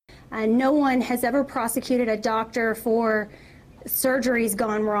No one has ever prosecuted a doctor for surgeries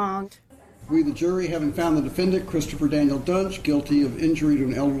gone wrong. We, the jury, having found the defendant, Christopher Daniel Dunch, guilty of injury to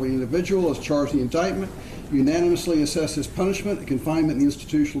an elderly individual as charged in the indictment, unanimously assess his punishment and confinement in the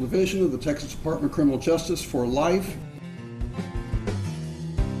institutional division of the Texas Department of Criminal Justice for life.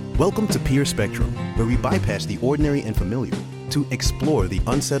 Welcome to Peer Spectrum, where we bypass the ordinary and familiar to explore the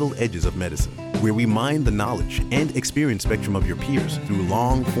unsettled edges of medicine, where we mine the knowledge and experience spectrum of your peers through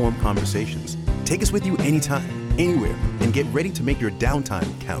long-form conversations. Take us with you anytime, anywhere, and get ready to make your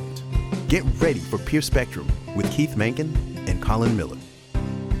downtime count. Get ready for Peer Spectrum with Keith Mankin and Colin Miller.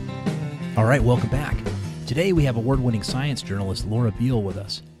 All right, welcome back. Today we have award-winning science journalist Laura Beil with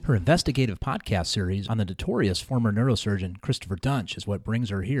us. Her investigative podcast series on the notorious former neurosurgeon Christopher Dunch is what brings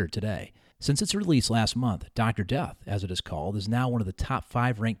her here today. Since its release last month, Dr. Death, as it is called, is now one of the top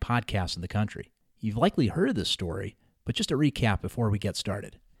 5 ranked podcasts in the country. You've likely heard this story, but just a recap before we get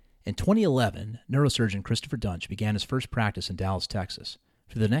started. In 2011, neurosurgeon Christopher Dunch began his first practice in Dallas, Texas.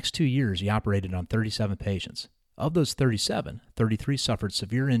 For the next 2 years, he operated on 37 patients. Of those 37, 33 suffered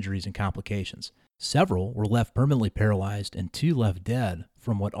severe injuries and complications. Several were left permanently paralyzed and 2 left dead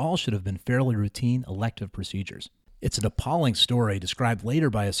from what all should have been fairly routine elective procedures. It's an appalling story described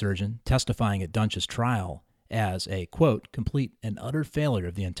later by a surgeon testifying at Dunch's trial as a, quote, complete and utter failure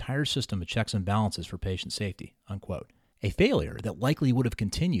of the entire system of checks and balances for patient safety, unquote. A failure that likely would have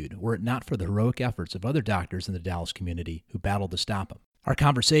continued were it not for the heroic efforts of other doctors in the Dallas community who battled to stop him. Our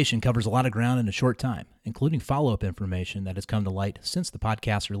conversation covers a lot of ground in a short time, including follow-up information that has come to light since the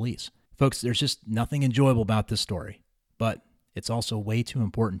podcast's release. Folks, there's just nothing enjoyable about this story, but it's also way too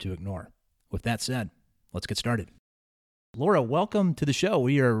important to ignore. With that said, let's get started. Laura, welcome to the show.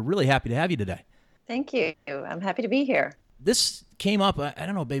 We are really happy to have you today. Thank you. I'm happy to be here. This came up, I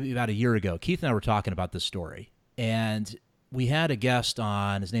don't know, maybe about a year ago. Keith and I were talking about this story, and we had a guest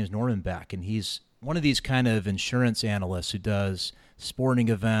on. His name is Norman Beck, and he's one of these kind of insurance analysts who does sporting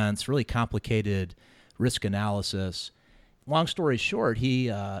events, really complicated risk analysis. Long story short, he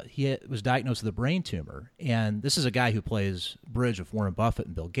was diagnosed with a brain tumor, and this is a guy who plays bridge with Warren Buffett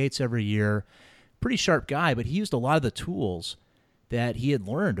and Bill Gates every year. Pretty sharp guy, but he used a lot of the tools that he had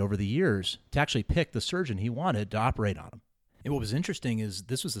learned over the years to actually pick the surgeon he wanted to operate on him. And what was interesting is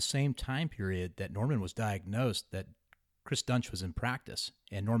this was the same time period that Norman was diagnosed that Chris Dunch was in practice,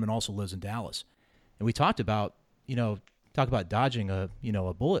 and Norman also lives in Dallas. And we talked about, dodging a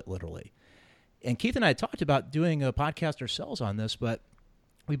bullet literally. And Keith and I talked about doing a podcast ourselves on this, but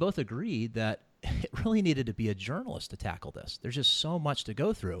we both agreed that it really needed to be a journalist to tackle this. There's just so much to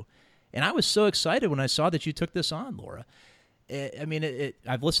go through. And I was so excited when I saw that you took this on, Laura.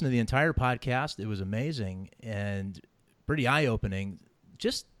 I've listened to the entire podcast. It was amazing and pretty eye-opening.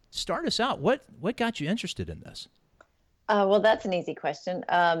 Just start us out. What got you interested in this? Well, that's an easy question.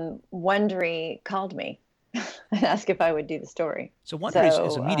 Wondery called me and asked if I would do the story. So Wondery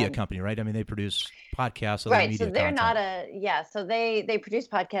is a media company, right? I mean, they produce podcasts. Right. Media So they're content. So they produce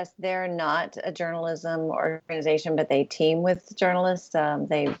podcasts. They're not a journalism organization, but they team with journalists.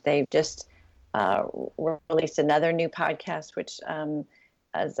 They've just released another new podcast, which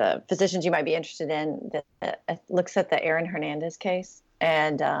as physicians you might be interested in, that looks at the Aaron Hernandez case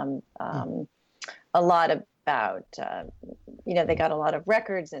and a lot about, they got a lot of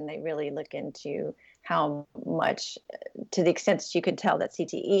records and they really look into how much, to the extent that you could tell that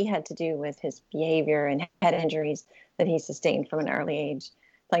CTE had to do with his behavior and head injuries that he sustained from an early age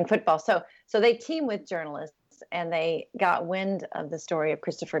playing football. So they team with journalists and they got wind of the story of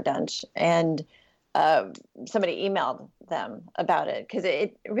Christopher Dunch, and somebody emailed them about it because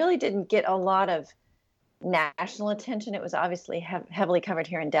it really didn't get a lot of national attention. It was obviously heavily covered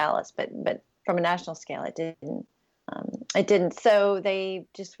here in Dallas, but from a national scale, it didn't. So they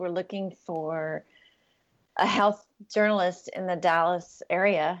just were looking for a health journalist in the Dallas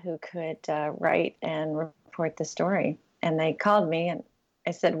area who could write and report the story. And they called me and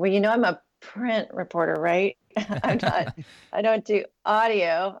I said, well, I'm a print reporter, right? I don't do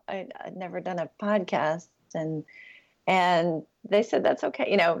audio. I'd never done a podcast. And they said, that's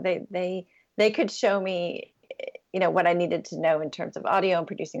okay. They could show me, what I needed to know in terms of audio and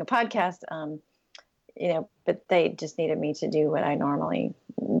producing a podcast. But they just needed me to do what I normally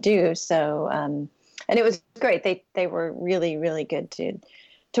do. So, and it was great. They were really, really good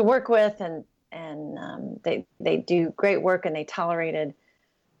to work with, and they do great work, and they tolerated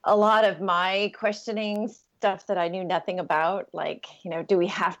a lot of my questioning stuff that I knew nothing about, like, do we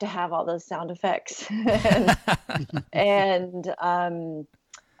have to have all those sound effects? and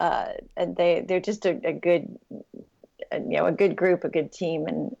they're just a good, a good group, a good team,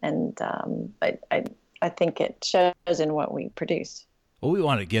 and I think it shows in what we produce. Well, we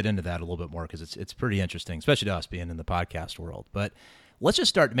want to get into that a little bit more because it's pretty interesting, especially to us being in the podcast world. But let's just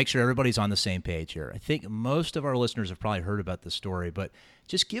start to make sure everybody's on the same page here. I think most of our listeners have probably heard about this story, but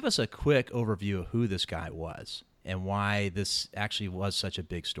just give us a quick overview of who this guy was and why this actually was such a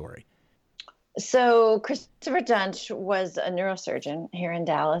big story. So Christopher Dunch was a neurosurgeon here in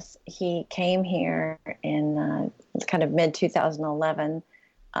Dallas. He came here in kind of mid-2011.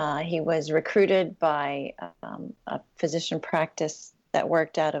 He was recruited by a physician practice that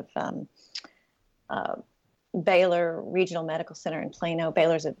worked out of Baylor Regional Medical Center in Plano.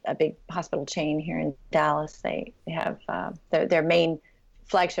 Baylor's a big hospital chain here in Dallas. They have their main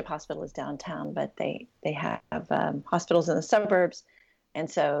flagship hospital is downtown, but they have hospitals in the suburbs. And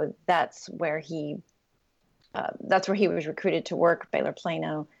so that's where he was recruited to work, Baylor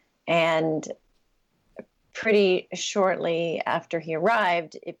Plano. And pretty shortly after he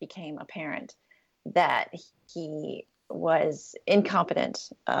arrived, it became apparent that he was incompetent.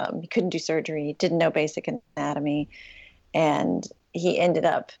 He couldn't do surgery, didn't know basic anatomy, and he ended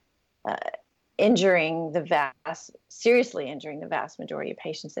up seriously injuring the vast majority of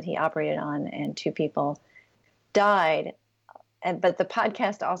patients that he operated on, and 2 people died. But the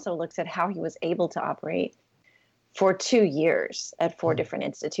podcast also looks at how he was able to operate for 2 years at 4 different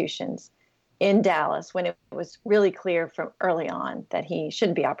institutions in Dallas when it was really clear from early on that he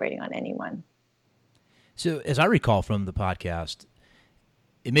shouldn't be operating on anyone. So as I recall from the podcast,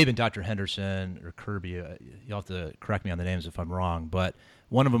 it may have been Dr. Henderson or Kirby. You'll have to correct me on the names if I'm wrong, but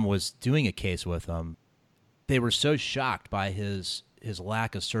one of them was doing a case with him. They were so shocked by his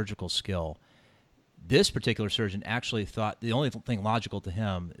lack of surgical skill. This particular surgeon actually thought the only thing logical to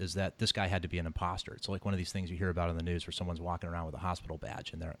him is that this guy had to be an imposter. It's like one of these things you hear about in the news where someone's walking around with a hospital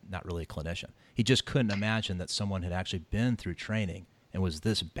badge and they're not really a clinician. He just couldn't imagine that someone had actually been through training and was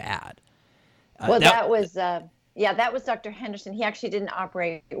this bad. Well, that was Dr. Henderson. He actually didn't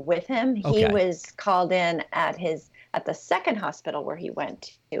operate with him. Okay. He was called in at the second hospital where he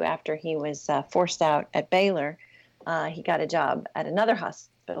went to after he was forced out at Baylor. He got a job at another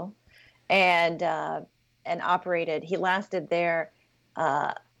hospital. And operated. He lasted there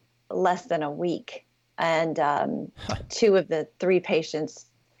less than a week, and 2 of the 3 patients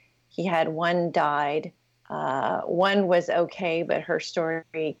he had, one died. One was okay, but her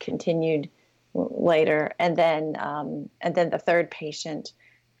story continued later. And then the 3rd patient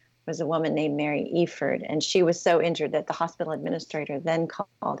was a woman named Mary Eford, and she was so injured that the hospital administrator then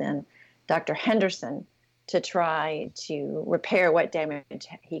called in Dr. Henderson to try to repair what damage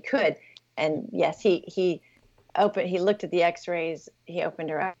he could. And yes, he looked at the x-rays, he opened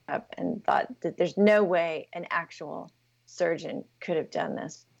her up and thought that there's no way an actual surgeon could have done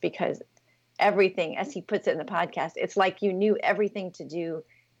this, because everything, as he puts it in the podcast, it's like you knew everything to do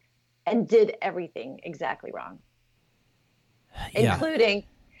and did everything exactly wrong. Yeah.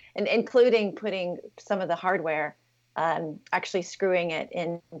 Including putting some of the hardware, actually screwing it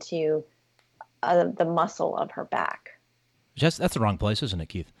into the muscle of her back. That's the wrong place, isn't it,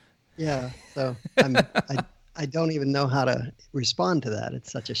 Keith? Yeah, so I don't even know how to respond to that.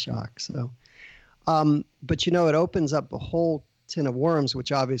 It's such a shock. So, but it opens up a whole tin of worms,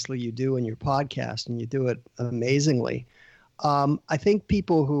 which obviously you do in your podcast, and you do it amazingly. I think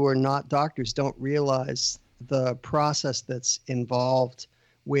people who are not doctors don't realize the process that's involved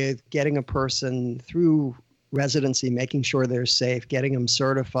with getting a person through residency, making sure they're safe, getting them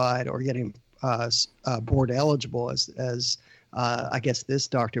certified, or getting board eligible, as I guess this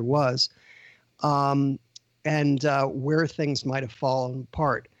doctor was, and where things might have fallen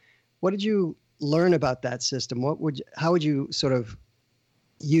apart. What did you learn about that system? How would you sort of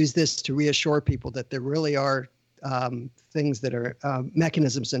use this to reassure people that there really are things that are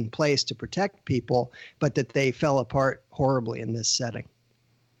mechanisms in place to protect people, but that they fell apart horribly in this setting?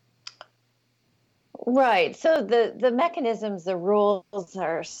 Right. So the mechanisms, the rules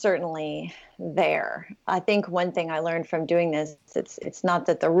are certainly there. I think one thing I learned from doing this, it's not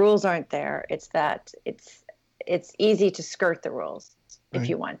that the rules aren't there. It's that it's easy to skirt the rules if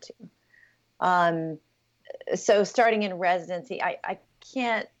you want to. So starting in residency, I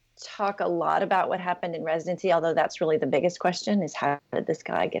can't talk a lot about what happened in residency, although that's really the biggest question, is how did this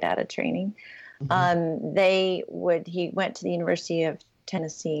guy get out of training? Mm-hmm. He went to the University of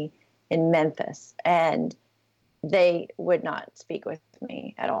Tennessee in Memphis, and they would not speak with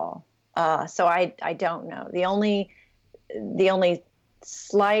me at all. So I don't know. The only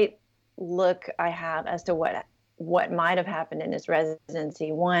slight look I have as to what might have happened in his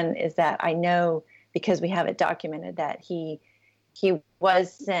residency, one is that I know, because we have it documented, that he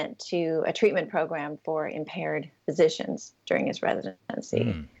was sent to a treatment program for impaired physicians during his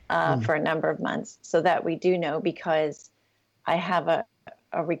residency for a number of months. So that we do know, because I have a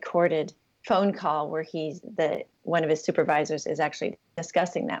recorded phone call where one of his supervisors is actually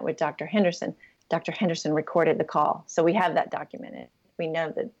discussing that with Dr. Henderson. Dr. Henderson recorded the call. So we have that documented. We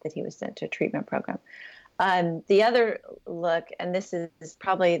know that he was sent to a treatment program. The other look, and this is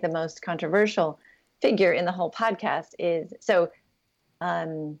probably the most controversial figure in the whole podcast, is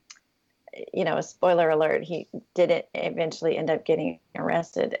a spoiler alert, he did eventually end up getting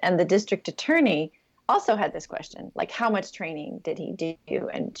arrested. And the district attorney also had this question, like, how much training did he do?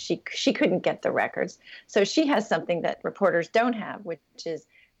 And she couldn't get the records. So she has something that reporters don't have, which is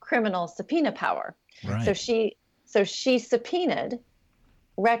criminal subpoena power. Right. So she subpoenaed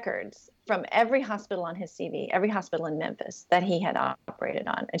records from every hospital on his CV, every hospital in Memphis that he had operated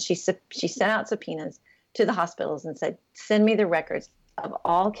on. And she sent out subpoenas to the hospitals and said, send me the records of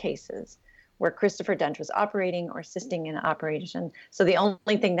all cases where Christopher Dunch was operating or assisting in operation. So the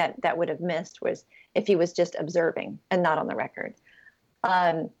only thing that would have missed was if he was just observing and not on the record.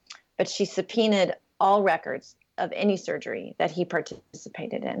 But she subpoenaed all records of any surgery that he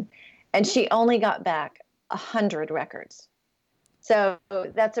participated in. And she only got back 100 records. So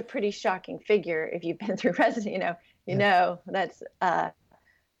that's a pretty shocking figure if you've been through residency, that's,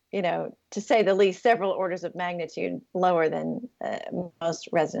 to say the least, several orders of magnitude lower than most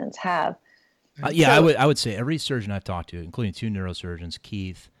residents have. I would say every surgeon I've talked to, including 2 neurosurgeons,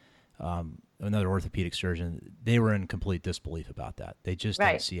 Keith, another orthopedic surgeon, they were in complete disbelief about that. They just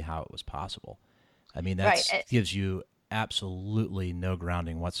didn't see how it was possible. I mean, that gives you absolutely no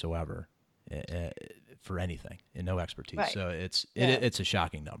grounding whatsoever for anything and no expertise. Right. So it's a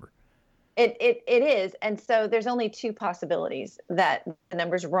shocking number. It is. And so there's only 2 possibilities: that the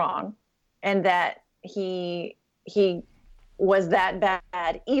number's wrong and that he was that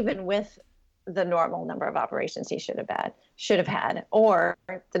bad even with the normal number of operations he should have had, or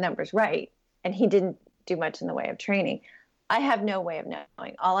the number's right and he didn't do much in the way of training. I have no way of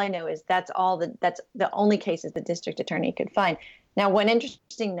knowing. All I know is that's the only cases the district attorney could find. Now, one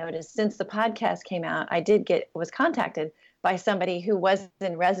interesting note is, since the podcast came out, I was contacted by somebody who was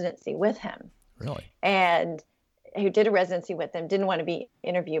in residency with him. Really? And who did a residency with him, didn't want to be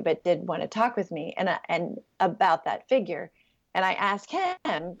interviewed, but did want to talk with me and about that figure. And I asked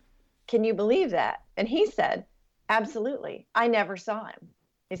him, can you believe that? And he said, absolutely. I never saw him.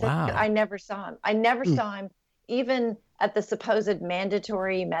 He said, wow. I never saw him. I never saw him even at the supposed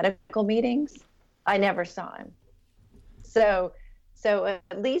mandatory medical meetings. I never saw him. So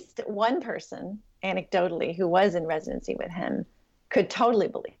at least one person, anecdotally, who was in residency with him could totally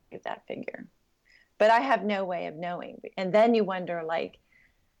believe that figure. But I have no way of knowing. And then you wonder, like,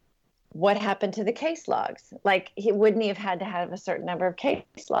 what happened to the case logs? Like, wouldn't he have had to have a certain number of case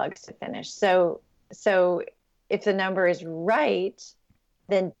logs to finish? So if the number is right,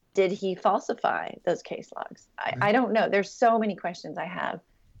 then did he falsify those case logs? I don't know. There's so many questions I have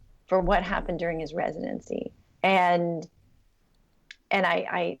for what happened during his residency. And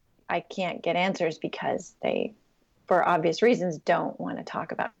I can't get answers because they, for obvious reasons, don't want to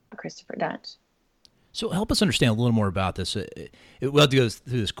talk about Christopher Dunch. So help us understand a little more about this. We'll have to go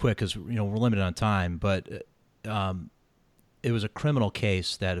through this quick because we're limited on time, but it was a criminal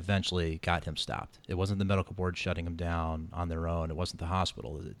case that eventually got him stopped. It wasn't the medical board shutting him down on their own. It wasn't the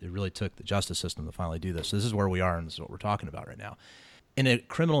hospital. It really took the justice system to finally do this. So this is where we are, and this is what we're talking about right now. In a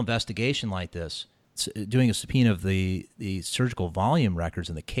criminal investigation like this, doing a subpoena of the surgical volume records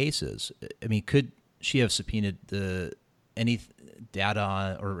in the cases, I mean, could she have subpoenaed any data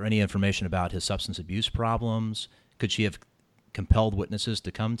on, or any information about his substance abuse problems? Could she have compelled witnesses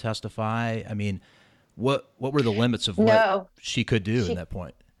to come testify? I mean, what were the limits of what she could do at that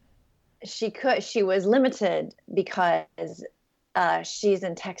point? She was limited because she's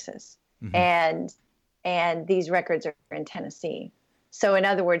in Texas, mm-hmm. and these records are in Tennessee. So in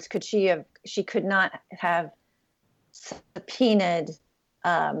other words, she could not have subpoenaed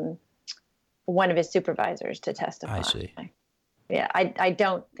one of his supervisors to testify. I see. Yeah, I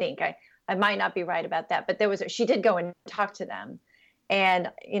don't think I might not be right about that, but she did go and talk to them, and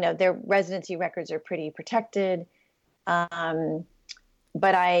their residency records are pretty protected. But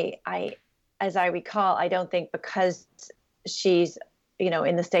as I recall, I don't think because she's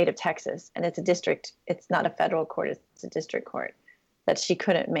in the state of Texas and it's a district, it's not a federal court, it's a district court, that she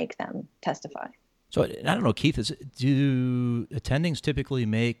couldn't make them testify. So I don't know, Keith, do attendings typically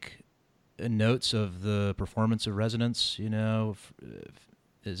make notes of the performance of residents?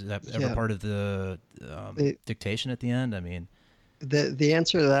 Is that ever part of the dictation at the end? I mean, the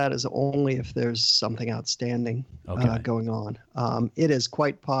answer to that is only if there's something outstanding going on. It is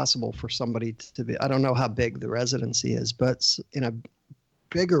quite possible for somebody to be, I don't know how big the residency is, but in a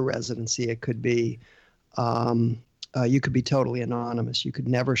bigger residency, it could be you could be totally anonymous. You could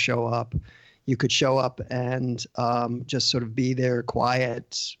never show up. You could show up and just sort of be there,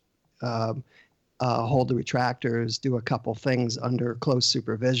 quiet, hold the retractors, do a couple things under close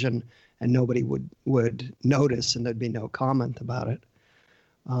supervision, and nobody would notice, and there'd be no comment about it.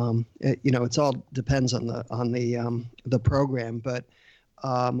 It's all depends on the program, but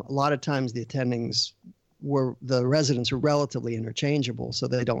a lot of times the attendings the residents were relatively interchangeable, so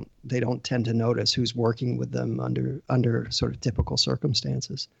they don't tend to notice who's working with them under sort of typical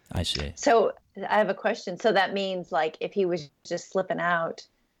circumstances. I see. So I have a question. So that means, like, if he was just slipping out,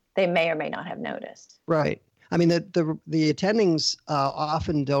 they may or may not have noticed. Right. I mean, the attendings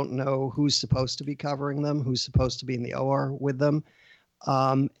often don't know who's supposed to be covering them, who's supposed to be in the OR with them.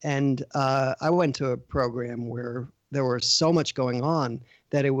 And I went to a program where there was so much going on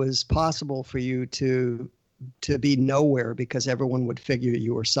that it was possible for you to be nowhere because everyone would figure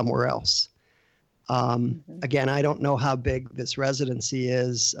you were somewhere else. Again, I don't know how big this residency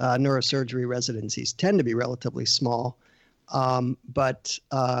is. Neurosurgery residencies tend to be relatively small, but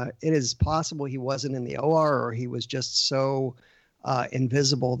it is possible he wasn't in the OR, or he was just so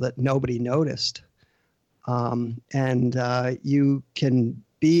invisible that nobody noticed. And you can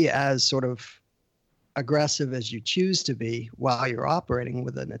be as sort of aggressive as you choose to be while you're operating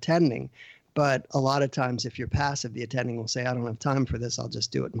with an attending. But a lot of times, if you're passive, the attending will say, I don't have time for this. I'll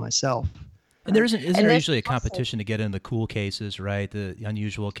just do it myself. And isn't there usually a competition to get in the cool cases, right? The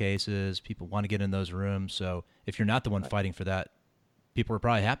unusual cases, people want to get in those rooms. So if you're not the one fighting for that, people are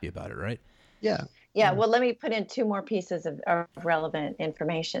probably happy about it, right? Yeah. Yeah. Well, let me put in two more pieces of relevant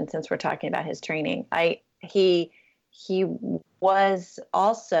information since we're talking about his training. He was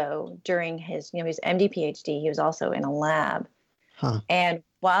also, during his MD PhD, he was also in a lab. Huh. And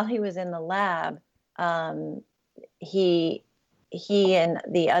while he was in the lab, he and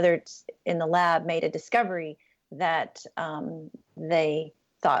the others in the lab made a discovery that they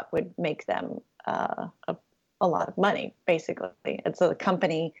thought would make them a lot of money, basically. And so the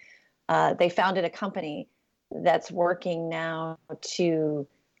company, they founded a company that's working now to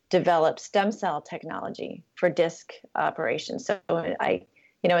develop stem cell technology for disc operations. So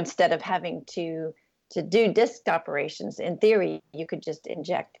instead of having to do disc operations, in theory, you could just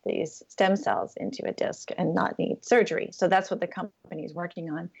inject these stem cells into a disc and not need surgery. So that's what the company is working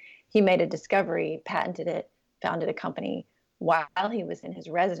on. He made a discovery, patented it, founded a company while he was in his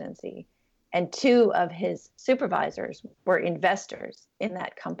residency. And two of his supervisors were investors in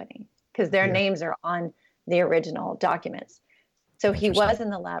that company because their names are on the original documents. So he was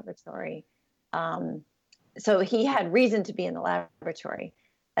in the laboratory. So he had reason to be in the laboratory.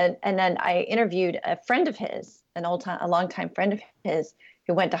 And then I interviewed a friend of his, a longtime friend of his,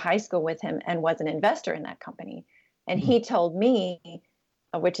 who went to high school with him and was an investor in that company. And he told me,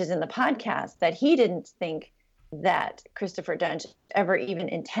 which is in the podcast, that he didn't think that Christopher Dunch ever even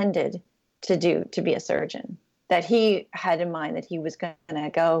intended to be a surgeon. That he had in mind that he was going to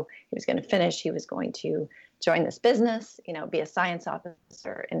go, he was going to finish, he was going to join this business, be a science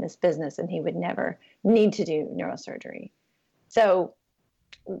officer in this business, and he would never need to do neurosurgery. So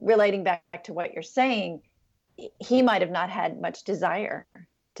relating back to what you're saying, he might have not had much desire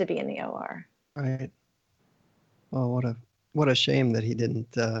to be in the OR. Right. Well, what a shame that he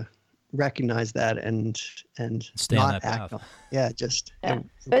didn't recognize that and stay not on that act path. on. Yeah, just. Yeah.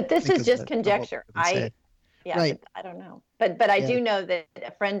 But this is just conjecture. Right. I don't know. But I do know that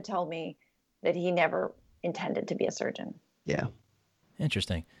a friend told me that he never intended to be a surgeon. Yeah.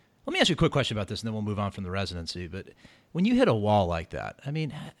 Interesting. Let me ask you a quick question about this, and then we'll move on from the residency. But when you hit a wall like that, I mean,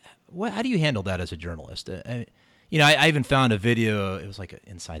 how do you handle that as a journalist? I even found a video. It was like an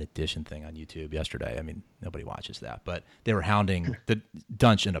Inside Edition thing on YouTube yesterday. I mean, nobody watches that, but they were hounding the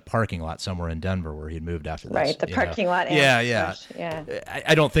Dunch in a parking lot somewhere in Denver where he'd moved after this. Right, the parking lot. Yeah.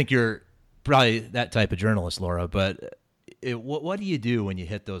 I don't think you're probably that type of journalist, Laura, but what do you do when you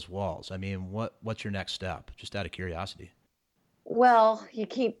hit those walls? I mean, what's your next step? Just out of curiosity. Well, you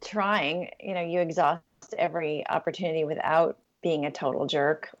keep trying. You exhaust every opportunity without being a total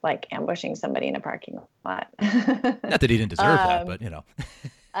jerk, like ambushing somebody in a parking lot. Not that he didn't deserve that, but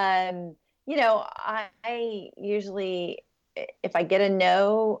I usually, if I get a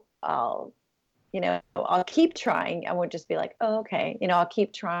no, I'll keep trying. I won't just be like, oh, okay. I'll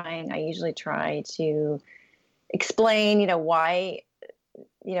keep trying. I usually try to explain, why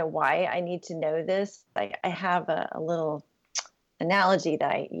I need to know this. I have a little analogy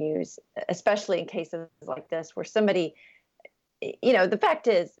that I use, especially in cases like this, where somebody, the fact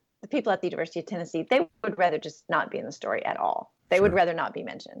is, the people at the University of Tennessee, they would rather just not be in the story at all. They would rather not be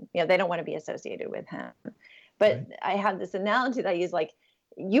mentioned. They don't want to be associated with him. But I have this analogy that I use, like,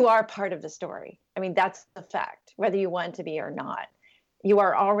 you are part of the story. I mean, that's the fact, whether you want to be or not. You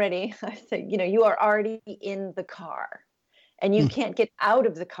are already, I say, you are already in the car, and you can't get out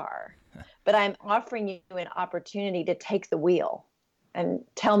of the car. But I'm offering you an opportunity to take the wheel and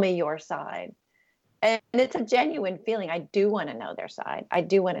tell me your side. And it's a genuine feeling. I do want to know their side. I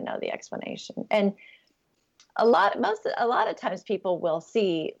do want to know the explanation. And a lot of times people will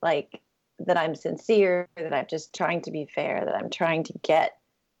see like that I'm sincere, that I'm just trying to be fair, that I'm trying to get,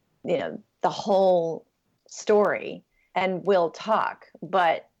 the whole story, and we'll talk.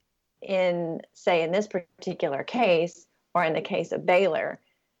 But in this particular case, or in the case of Beil,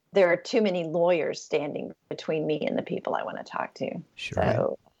 there are too many lawyers standing between me and the people I want to talk to.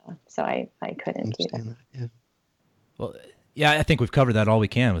 Sure. So I couldn't do that. Yeah. Well, yeah, I think we've covered that all we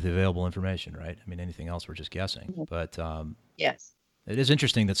can with the available information, right? I mean, anything else, we're just guessing. Mm-hmm. But Yes. it is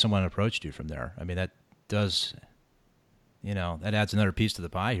interesting that someone approached you from there. I mean, that does, that adds another piece to the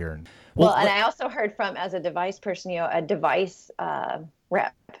pie here. And I also heard from, as a device person, a device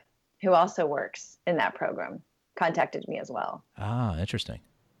rep who also works in that program contacted me as well. Ah, interesting.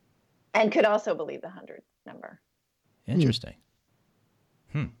 And could also believe the 100 number. Interesting.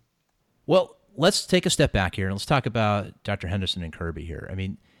 Well, let's take a step back here and let's talk about Dr. Henderson and Kirby here. I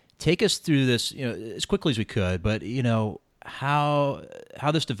mean, take us through this, as quickly as we could, but how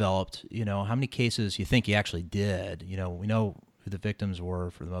this developed, how many cases you think he actually did. We know who the victims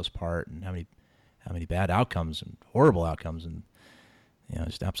were for the most part, and how many bad outcomes and horrible outcomes, and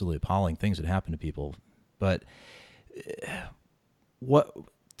just absolutely appalling things that happened to people. But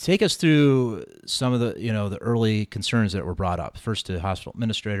take us through some of the the early concerns that were brought up, first to hospital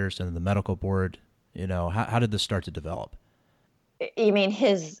administrators and then the medical board. How did this start to develop? You mean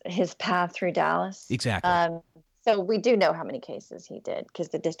his path through Dallas? Exactly. So we do know how many cases he did, because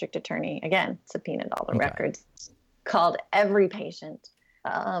the district attorney, again, subpoenaed all the records, called every patient.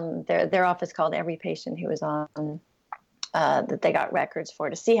 Their office called every patient who was on that they got records for,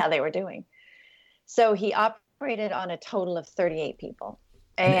 to see how they were doing. So he operated on a total of 38 people.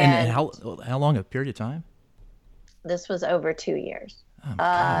 And how long a period of time? This was over 2 years. Oh,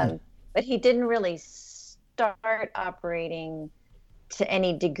 God. But he didn't really start operating to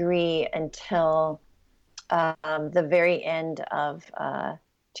any degree until the very end of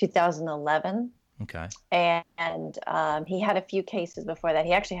 2011. Okay. And he had a few cases before that.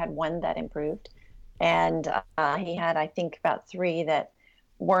 He actually had one that improved. And he had, I think, about 3 that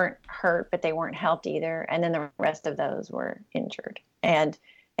weren't hurt, but they weren't helped either. And then the rest of those were injured. And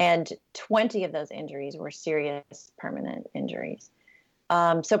 20 of those injuries were serious permanent injuries.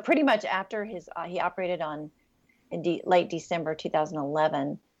 So pretty much after he operated in late December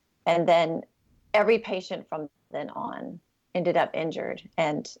 2011, and then every patient from then on ended up injured,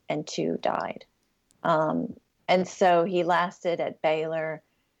 and 2 died. And so he lasted at Beil.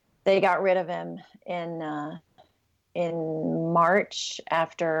 They got rid of him in March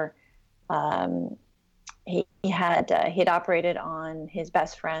after he'd operated on his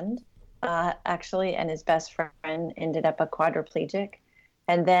best friend, actually, and his best friend ended up a quadriplegic.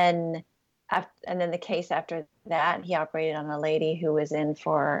 And then the case after that, he operated on a lady who was in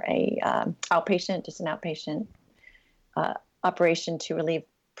for an outpatient operation to relieve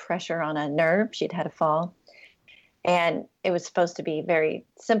pressure on a nerve. She'd had a fall. And it was supposed to be a very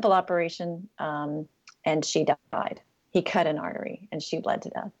simple operation, and she died. He cut an artery, and she bled to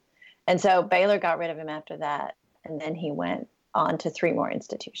death. And so Beil got rid of him after that, and then he went on to 3 more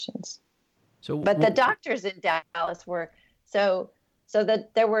institutions. But the doctors in Dallas were so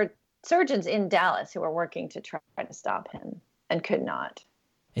that there were surgeons in Dallas who were working to try to stop him and could not.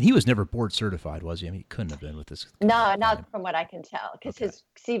 And he was never board certified, was he? I mean, he couldn't have been with this. No, not from what I can tell, because his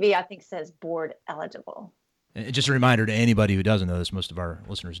CV, I think, says board eligible. And just a reminder to anybody who doesn't know this, most of our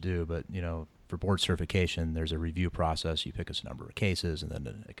listeners do, but for board certification, there's a review process. You pick a number of cases, and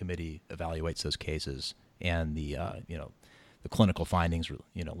then a committee evaluates those cases and the clinical findings,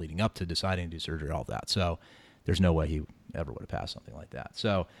 leading up to deciding to do surgery, all that. So there's no way he ever would have passed something like that.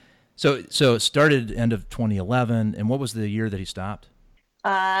 So it started end of 2011, and what was the year that he stopped?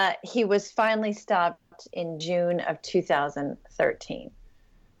 He was finally stopped in June of 2013.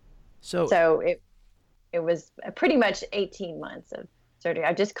 So it was pretty much 18 months of surgery.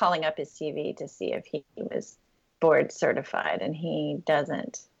 I'm just calling up his CV to see if he was board certified, and he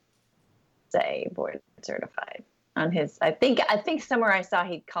doesn't say board certified on his. I think somewhere I saw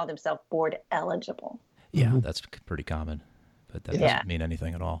he called himself board eligible. Yeah, that's pretty common, but that doesn't mean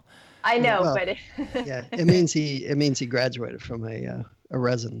anything at all. I know, Well, but it means he graduated from a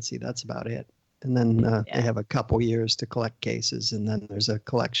residency. That's about it. And then they have a couple years to collect cases, and then there's a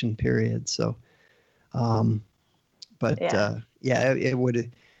collection period. So, But it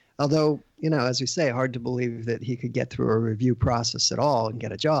would, although, as we say, hard to believe that he could get through a review process at all and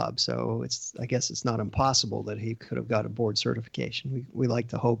get a job. So I guess it's not impossible that he could have got a board certification. We like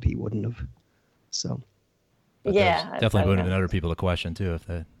to hope he wouldn't have. So. But definitely would have been other people to question too if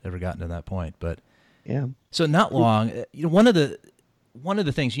they ever gotten to that point. But yeah. So not long. One of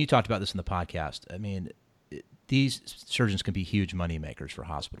the things you talked about this in the podcast. I mean, these surgeons can be huge money makers for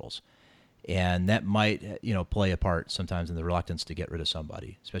hospitals, and that might play a part sometimes in the reluctance to get rid of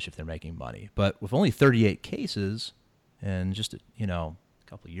somebody, especially if they're making money. But with only 38 cases and just a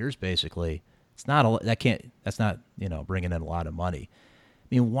couple of years basically, it's not that's not bringing in a lot of money. I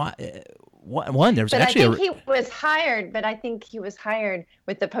mean, why? One, there's actually. I think he was hired, but I think he was hired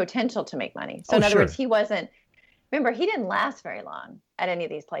with the potential to make money. So in other words, he wasn't. Remember, he didn't last very long at any of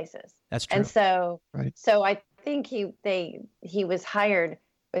these places. That's true. And so, right. So I think he was hired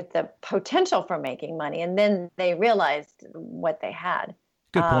with the potential for making money, and then they realized what they had.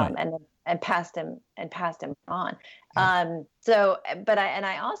 Good point. And passed him on. Yeah.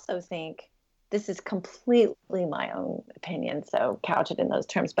 I also think. This is completely my own opinion, so couch it in those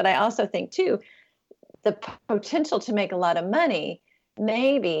terms. But I also think, too, the potential to make a lot of money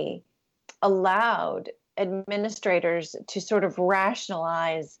maybe allowed administrators to sort of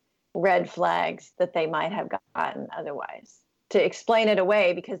rationalize red flags that they might have gotten otherwise, to explain it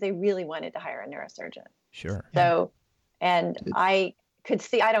away because they really wanted to hire a neurosurgeon. Sure. So, and I could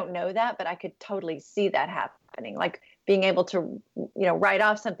see, I don't know that, but I could totally see that happening, like being able to, write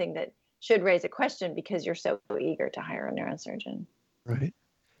off something that should raise a question because you're so eager to hire a neurosurgeon. Right.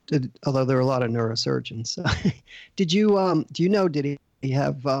 Although there are a lot of neurosurgeons. Did did he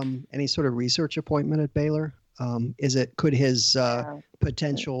have any sort of research appointment at Baylor? Could his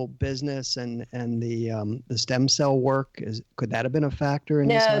potential business and the stem cell work, could that have been a factor in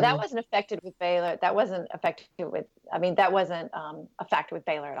his hiring? No, that wasn't affected with Baylor. That wasn't a factor with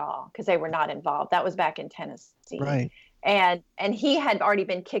Baylor at all because they were not involved. That was back in Tennessee. Right. And he had already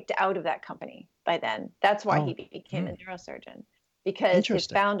been kicked out of that company by then. That's why he became a neurosurgeon, because his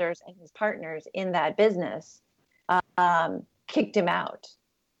founders and his partners in that business kicked him out.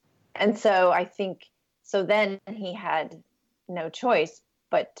 And so I think, then he had no choice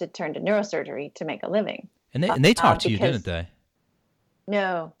but to turn to neurosurgery to make a living. And they talked to you, didn't they?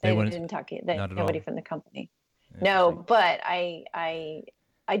 No, they didn't talk to you. Nobody from the company. No, but I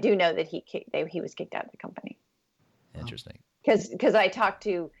do know that he was kicked out of the company. Interesting. Because I talked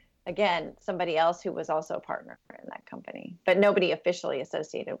to, again, somebody else who was also a partner in that company, but nobody officially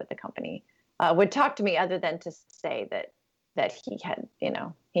associated with the company would talk to me other than to say that he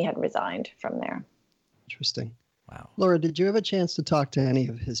had resigned from there. Interesting. Wow. Laura, did you have a chance to talk to any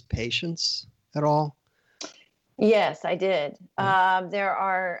of his patients at all? Yes, I did. There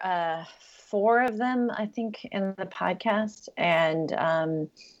are 4 of them, I think, in the podcast, and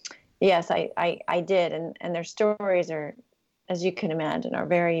yes, I did, and their stories are, as you can imagine, are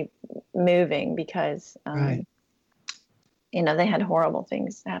very moving because right. They had horrible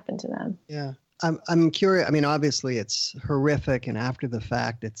things happen to them. Yeah, I'm curious. I mean, obviously, it's horrific, and after the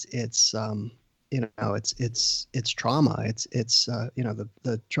fact, it's trauma. It's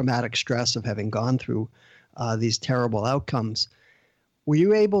the traumatic stress of having gone through these terrible outcomes. Were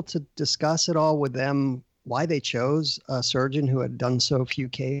you able to discuss it all with them? Why they chose a surgeon who had done so few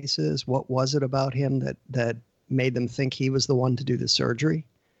cases? What was it about him that made them think he was the one to do the surgery?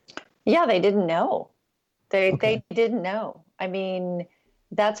 Yeah, they didn't know. They didn't know. I mean,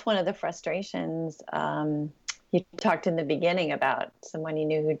 that's one of the frustrations. You talked in the beginning about someone you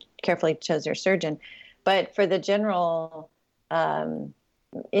knew who carefully chose their surgeon, but for the general,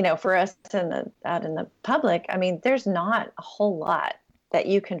 for us out in the public, I mean, there's not a whole lot that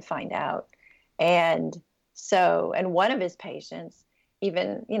you can find out. And one of his patients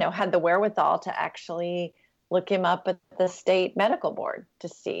even, had the wherewithal to actually look him up at the state medical board to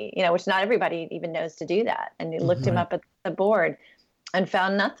see, which not everybody even knows to do that. And he looked him up at the board and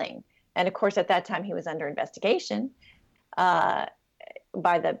found nothing. And of course, at that time, he was under investigation by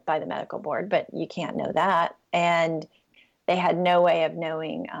the medical board, but you can't know that. And they had no way of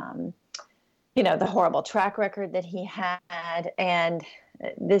knowing, the horrible track record that he had. And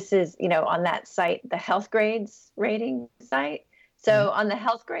this is, on that site, the health grades rating site. So on the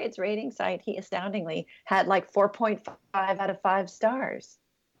health grades rating site, he astoundingly had like 4.5 out of 5 stars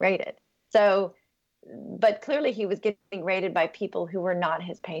rated. So, but clearly he was getting rated by people who were not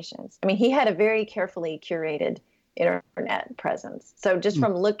his patients. I mean, he had a very carefully curated internet presence. So just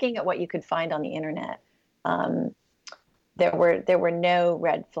from looking at what you could find on the internet, there were no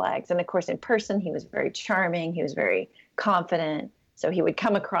red flags. And of course, in person, he was very charming. He was very confident. So he would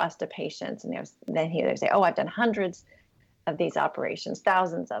come across to patients, and then he would say, "Oh, I've done hundreds of these operations,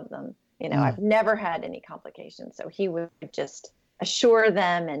 thousands of them. I've never had any complications." So he would just assure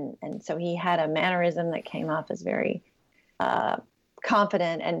them, and so he had a mannerism that came off as very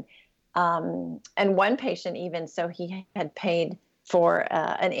confident. And one patient even, so he had paid for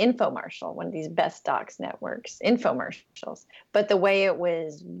an infomercial, one of these Best Docs Networks infomercials. But the way it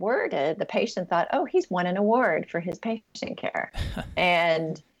was worded, the patient thought, "Oh, he's won an award for his patient care."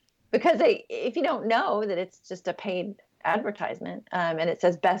 And because if you don't know that it's just a paid advertisement, and it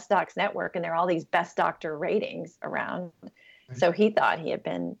says Best Docs Network, and there are all these best doctor ratings around. Right. So he thought he had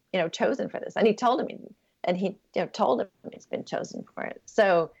been, chosen for this. And he told him, he's been chosen for it.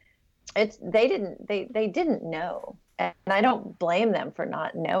 So they didn't know. And I don't blame them for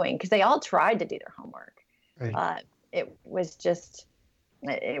not knowing, because they all tried to do their homework. Right. It was just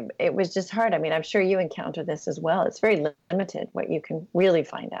hard. I mean, I'm sure you encounter this as well. It's very limited what you can really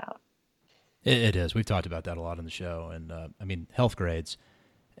find out. It is. We've talked about that a lot on the show. And health grades,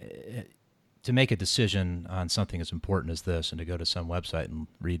 to make a decision on something as important as this and to go to some website and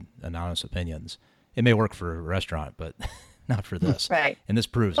read anonymous opinions, it may work for a restaurant, but not for this. Right. And this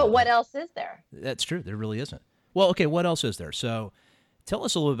proves But it. what else is there? That's true. There really isn't. Well, okay, what else is there? So tell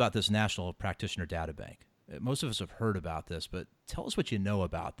us a little about this National Practitioner Data Bank. Most of us have heard about this, but tell us what you know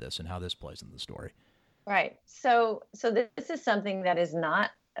about this and how this plays into the story. Right. So this is something that is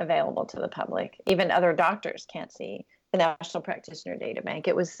not available to the public. Even other doctors can't see the National Practitioner Data Bank.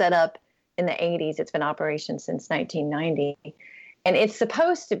 It was set up in the 80s. It's been in operation since 1990. And it's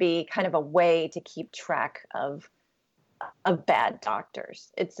supposed to be kind of a way to keep track of bad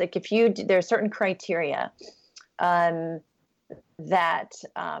doctors. It's like there are certain criteria that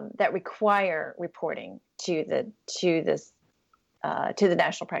require reporting to the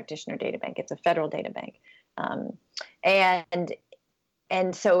National Practitioner Data Bank. It's a federal data bank,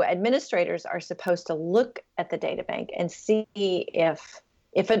 and so administrators are supposed to look at the data bank and see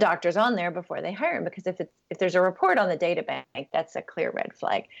if a doctor's on there before they hire him. Because if there's a report on the data bank, that's a clear red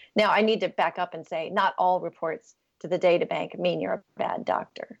flag. Now, I need to back up and say not all reports to the data bank mean you're a bad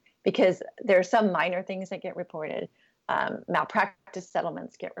doctor, because there are some minor things that get reported. Malpractice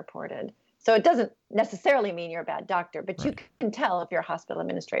settlements get reported. So it doesn't necessarily mean you're a bad doctor, but you can tell if you're a hospital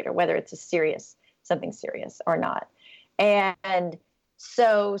administrator whether it's something serious or not. And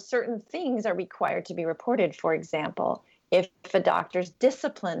so certain things are required to be reported. For example, if a doctor's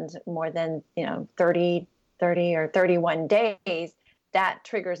disciplined more than 30 or 31 days, that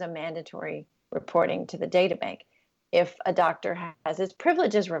triggers a mandatory reporting to the data bank. If a doctor has his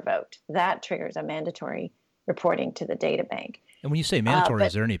privileges revoked, that triggers a mandatory reporting to the data bank. And when you say mandatory,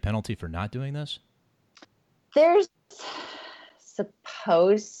 is there any penalty for not doing this? There's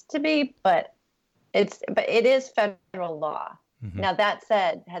supposed to be, but it is federal law. Mm-hmm. Now, that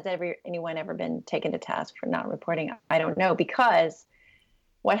said, has anyone ever been taken to task for not reporting? I don't know, because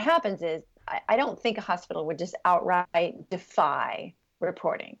what happens is I don't think a hospital would just outright defy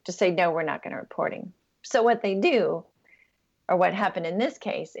reporting, just say, no, we're not going to reporting. So what they do, or what happened in this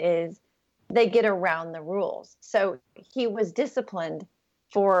case, is they get around the rules. So he was disciplined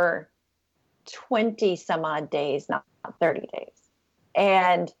for 20 some odd days, not 30 days.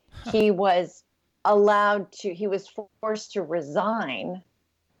 And he was he was forced to resign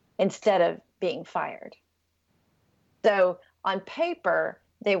instead of being fired. So on paper,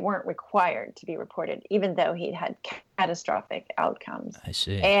 they weren't required to be reported, even though he had catastrophic outcomes. I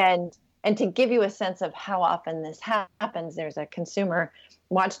see. And to give you a sense of how often this happens, there's a consumer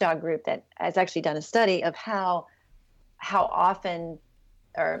watchdog group that has actually done a study of how often,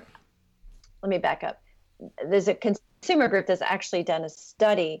 or let me back up. There's a consumer group that's actually done a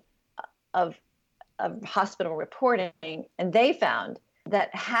study of hospital reporting, and they found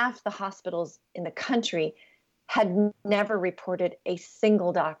that half the hospitals in the country had never reported a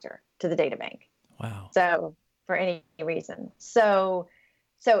single doctor to the data bank. Wow. So for any reason. So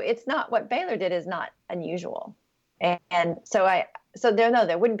it's not, what Baylor did is not unusual. And so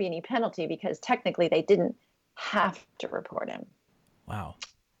there wouldn't be any penalty, because technically they didn't have to report him. Wow.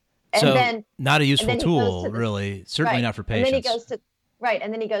 And so then, not a useful tool, really. Certainly not for patients.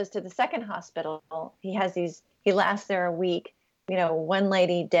 And then he goes to the second hospital. He lasts there a week. One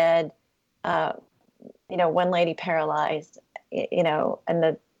lady dead, one lady paralyzed,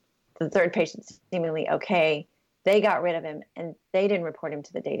 and the third patient seemingly okay. They got rid of him, and they didn't report him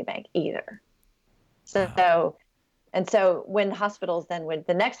to the data bank either. So when hospitals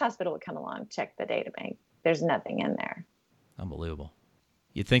the next hospital would come along, check the data bank, there's nothing in there. Unbelievable.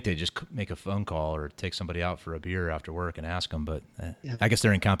 You'd think they'd just make a phone call or take somebody out for a beer after work and ask them, but I guess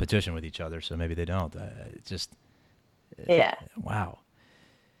they're in competition with each other, so maybe they don't. Yeah. Wow.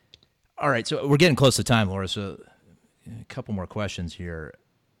 All right, so we're getting close to time, Laura. So a couple more questions here.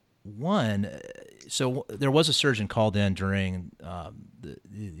 One, so there was a surgeon called in during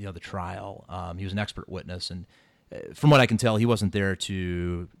the trial. He was an expert witness, and from what I can tell, he wasn't there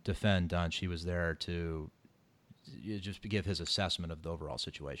to defend Dunch. He was there to just give his assessment of the overall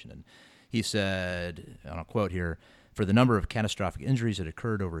situation. And he said, and I'll quote here, "For the number of catastrophic injuries that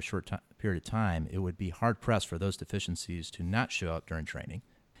occurred over a short period of time, it would be hard-pressed for those deficiencies to not show up during training."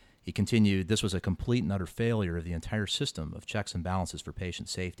 He continued, "This was a complete and utter failure of the entire system of checks and balances for patient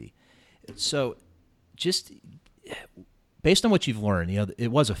safety." So just based on what you've learned,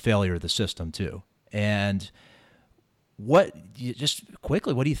 it was a failure of the system too. And just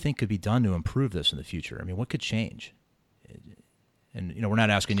quickly, what do you think could be done to improve this in the future? I mean, what could change? And, we're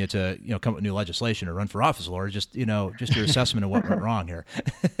not asking you to, come up with new legislation or run for office, Laura, just your assessment of what went wrong here.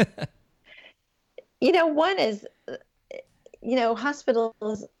 One is,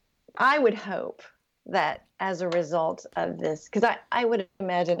 hospitals, I would hope that as a result of this, because I would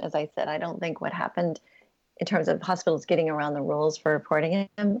imagine, as I said, I don't think what happened in terms of hospitals getting around the rules for reporting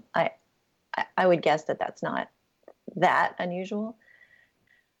him, I would guess that that's not that unusual.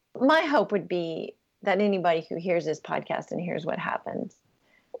 My hope would be that anybody who hears this podcast and hears what happened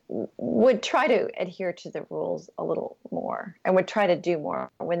would try to adhere to the rules a little more and would try to do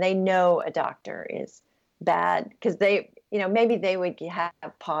more when they know a doctor is bad, because maybe they would have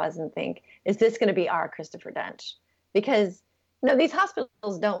pause and think, is this going to be our Christopher Dunch? Because these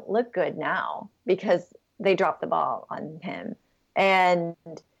hospitals don't look good now because they dropped the ball on him, and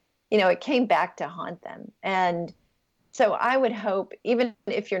it came back to haunt them. And so I would hope, even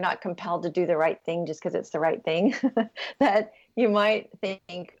if you're not compelled to do the right thing just because it's the right thing, that you might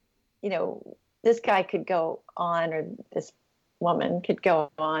think, this guy could go on, or this woman could go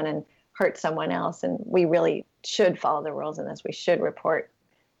on and hurt someone else, and we really should follow the rules in this. We should report,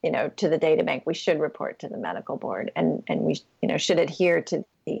 to the data bank. We should report to the medical board, and we, should adhere to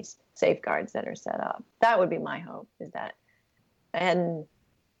these safeguards that are set up. That would be my hope, is that. And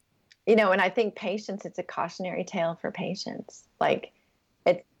and I think patients, it's a cautionary tale for patients.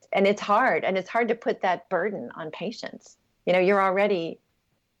 It's hard, and it's hard to put that burden on patients. You're already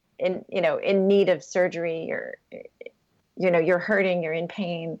in need of surgery, or, you're hurting, you're in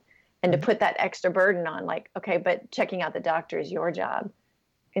pain, and to put that extra burden on, okay, but checking out the doctor is your job.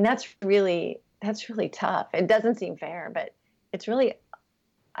 And that's really tough. It doesn't seem fair, but it's really,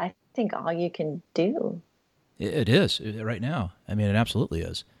 I think, all you can do. It is right now. I mean, it absolutely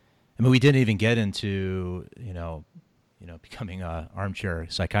is. I mean, we didn't even get into, becoming an armchair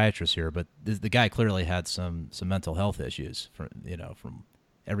psychiatrist here, but the guy clearly had some mental health issues from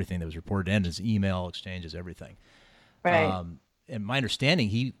everything that was reported in his email exchanges, everything. Right. And my understanding,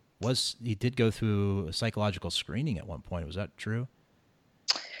 he did go through a psychological screening at one point. Was that true?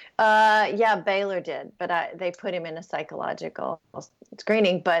 Yeah, Baylor did, but they put him in a psychological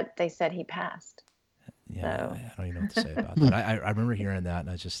screening, but they said he passed. Yeah, So. I don't even know what to say about that. I remember hearing that, and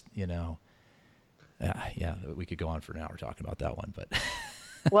I just, we could go on for an hour talking about that one, but.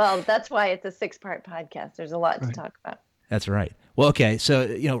 Well, that's why it's a 6-part podcast. There's a lot to talk about. That's right. Well, okay,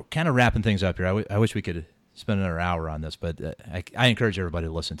 so, kind of wrapping things up here. I wish we could spend another hour on this, but I encourage everybody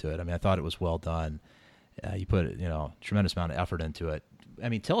to listen to it. I mean, I thought it was well done. You put, tremendous amount of effort into it. I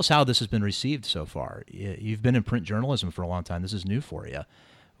mean, tell us how this has been received so far. You've been in print journalism for a long time. This is new for you.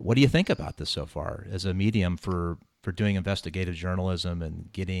 What do you think about this so far as a medium for doing investigative journalism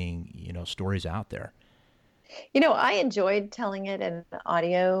and getting, stories out there? I enjoyed telling it in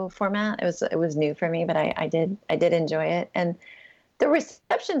audio format. It was new for me, but I did enjoy it. And the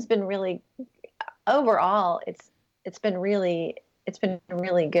reception's been really, overall, it's been really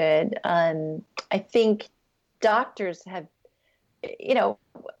good. I think doctors have,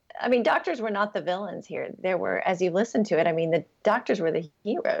 doctors were not the villains here. There were, as you listen to it, the doctors were the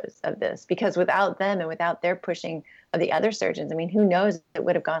heroes of this, because without them and without their pushing of the other surgeons, who knows, it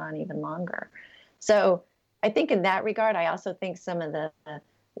would have gone on even longer. So I think in that regard, I also think some of the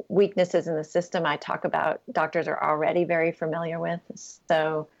weaknesses in the system I talk about, doctors are already very familiar with.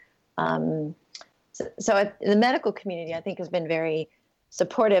 So the medical community, I think, has been very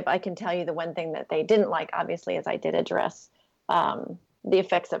supportive. I can tell you the one thing that they didn't like, obviously, is I did address the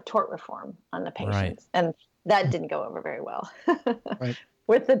effects of tort reform on the patients. Right. And that didn't go over very well Right.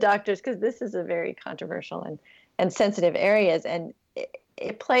 with the doctors, because this is a very controversial and sensitive areas. And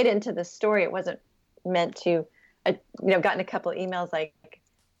it played into the story. It wasn't meant to, gotten a couple of emails like,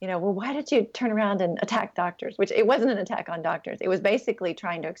 well, why did you turn around and attack doctors? Which it wasn't an attack on doctors. It was basically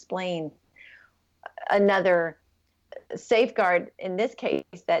trying to explain another safeguard in this case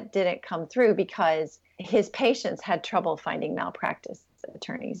that didn't come through because his patients had trouble finding malpractice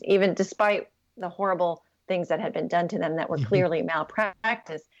attorneys, even despite the horrible things that had been done to them that were clearly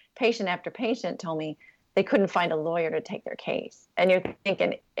malpractice. Patient after patient told me they couldn't find a lawyer to take their case. And you're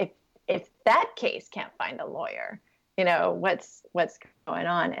thinking, if that case can't find a lawyer, what's going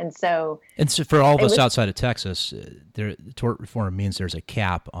on? And so for all of us outside of Texas, tort reform means there's a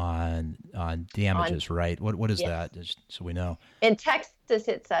cap on damages, right? What is that? Just so we know. In Texas,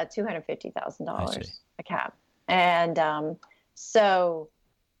 it's $250,000 a cap, and so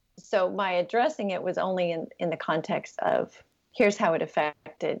my addressing it was only in the context of here's how it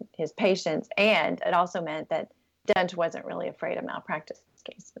affected his patients, and it also meant that Dunch wasn't really afraid of malpractice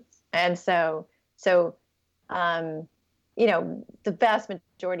cases, and so the vast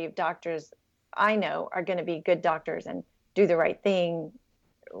majority of doctors I know are going to be good doctors and do the right thing,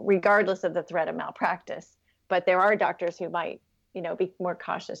 regardless of the threat of malpractice. But there are doctors who might, be more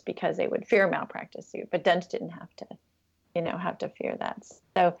cautious because they would fear malpractice suit. But Dunch didn't have to fear that.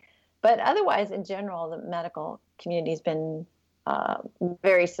 So, but otherwise, in general, the medical community has been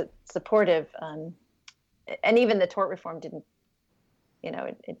very supportive, and even the tort reform didn't.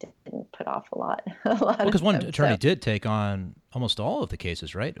 It didn't put off a lot. Because one attorney did take on almost all of the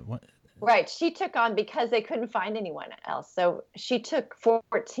cases, right? Right. She took on because they couldn't find anyone else. So she took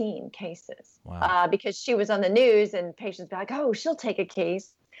 14 cases. Wow. Because she was on the news and patients would be like, oh, she'll take a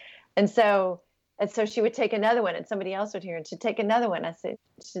case. And so she would take another one and somebody else would hear and she'd take another one. And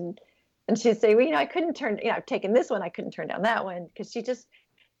she'd say, well, I've taken this one. I couldn't turn down that one because she just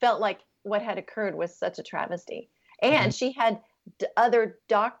felt like what had occurred was such a travesty. And she had other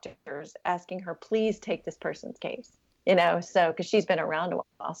doctors asking her, please take this person's case, because she's been around a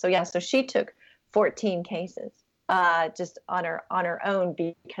while. So she took 14 cases just on her own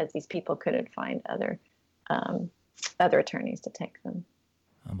because these people couldn't find other attorneys to take them.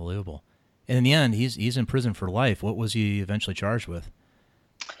 Unbelievable. And in the end, he's in prison for life. What was he eventually charged with?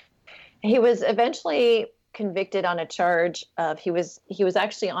 He was eventually convicted on a charge of he was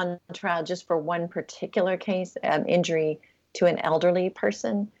actually on trial just for one particular case, injury to an elderly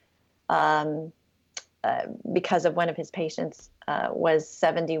person, because of one of his patients was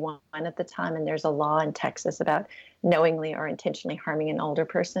 71 at the time, and there's a law in Texas about knowingly or intentionally harming an older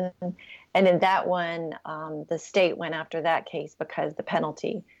person. And in that one, the state went after that case because the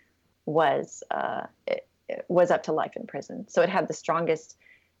penalty was up to life in prison. So it had the strongest.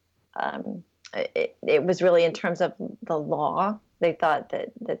 It was really, in terms of the law, they thought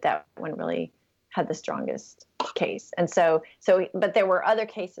that one really had the strongest case. And but there were other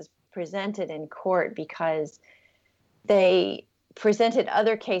cases presented in court because they presented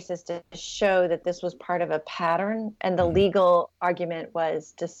other cases to show that this was part of a pattern. And the legal argument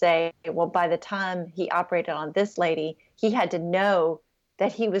was to say, well, by the time he operated on this lady, he had to know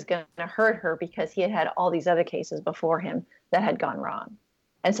that he was going to hurt her because he had all these other cases before him that had gone wrong.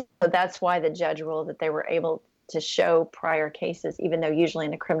 And so that's why the judge ruled that they were able to show prior cases, even though usually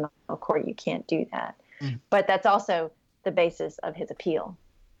in a criminal court you can't do that. But that's also the basis of his appeal.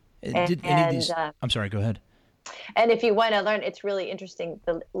 Did any of these? I'm sorry, go ahead. And if you want to learn, it's really interesting.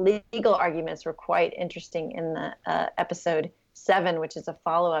 The legal arguments were quite interesting in the episode 7, which is a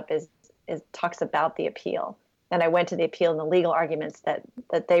follow-up, is talks about the appeal. And I went to the appeal, and the legal arguments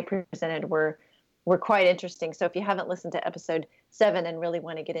that they presented were quite interesting. So if you haven't listened to episode 7 and really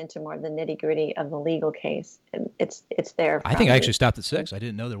want to get into more of the nitty-gritty of the legal case, it's there. I think I actually stopped at 6. I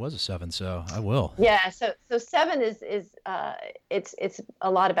didn't know there was a 7, so I will. Yeah, so 7 is it's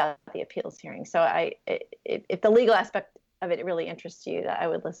a lot about the appeals hearing. So if the legal aspect of it really interests you, I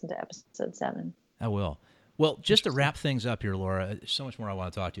would listen to episode 7. I will. Well, just to wrap things up here, Laura, there's so much more I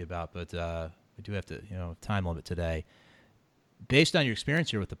want to talk to you about, but we do have to, time limit today. Based on your experience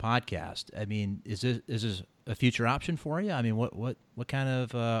here with the podcast, I mean, is this a future option for you? I mean, what kind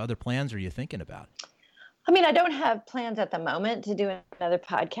of other plans are you thinking about? I mean, I don't have plans at the moment to do another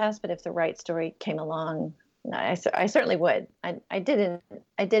podcast, but if the right story came along, I certainly would. I did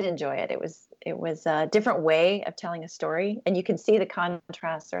enjoy it. It was a different way of telling a story, and you can see the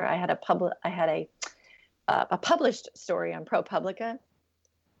contrast. Or I had a published story on ProPublica,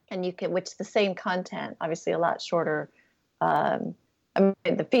 and which the same content, obviously a lot shorter. I mean,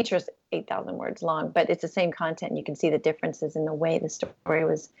 the feature is 8,000 words long, but it's the same content. And you can see the differences in the way the story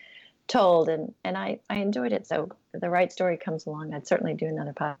was told, and I enjoyed it. So if the right story comes along, I'd certainly do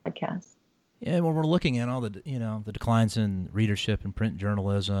another podcast. Yeah, when we're looking at all the the declines in readership and print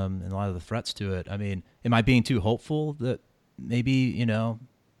journalism and a lot of the threats to it, I mean, am I being too hopeful that maybe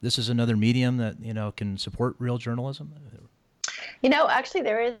this is another medium that can support real journalism? Actually,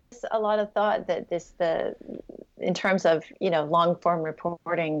 there is a lot of thought that in terms of, long form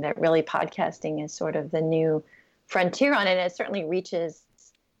reporting, that really podcasting is sort of the new frontier on it. And it certainly reaches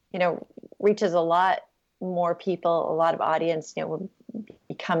reaches a lot more people, a lot of audience. Will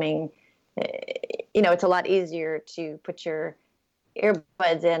becoming, it's a lot easier to put your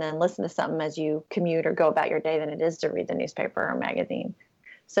earbuds in and listen to something as you commute or go about your day than it is to read the newspaper or magazine.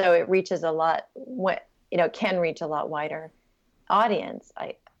 So it reaches a lot, can reach a lot wider audience.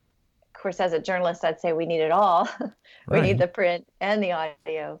 Of course, as a journalist, I'd say we need it all. We Right. need the print and the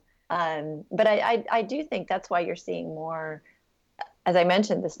audio. But I do think that's why you're seeing more, as I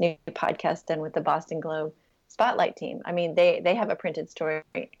mentioned, this new podcast done with the Boston Globe Spotlight team. I mean, they have a printed story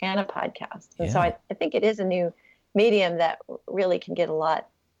and a podcast. And so I think it is a new medium that really can get a lot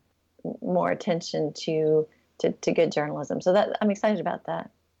more attention to good journalism. So that I'm excited about that.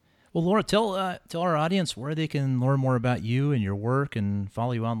 Well, Laura, tell our audience where they can learn more about you and your work and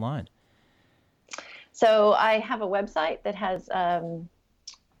follow you online. So I have a website that has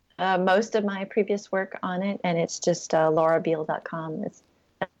most of my previous work on it, and it's just laurabeil.com. It's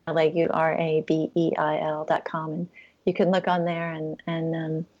LAURABEIL.com, and you can look on there,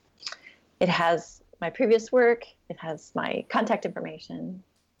 and it has my previous work. It has my contact information.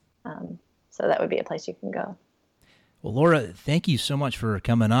 So that would be a place you can go. Well, Laura, thank you so much for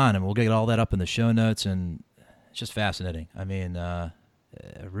coming on, and we'll get all that up in the show notes, and it's just fascinating. I mean, I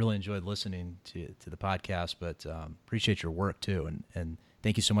really enjoyed listening to the podcast, but appreciate your work too, and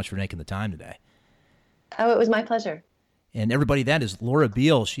thank you so much for making the time today. Oh, it was my pleasure. And everybody, that is Laura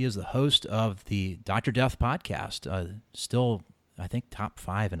Beil. She is the host of the Dr. Death podcast, still, I think, top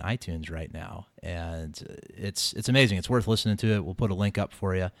 5 in iTunes right now, and it's amazing. It's worth listening to it. We'll put a link up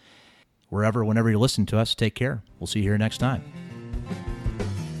for you. Whenever you're listening to us, take care. We'll see you here next time.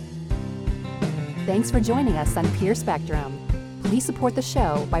 Thanks for joining us on Peer Spectrum. Please support the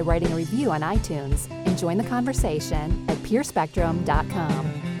show by writing a review on iTunes and join the conversation at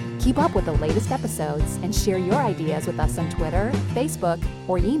peerspectrum.com. Keep up with the latest episodes and share your ideas with us on Twitter, Facebook,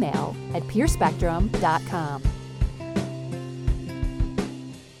 or email at peerspectrum.com.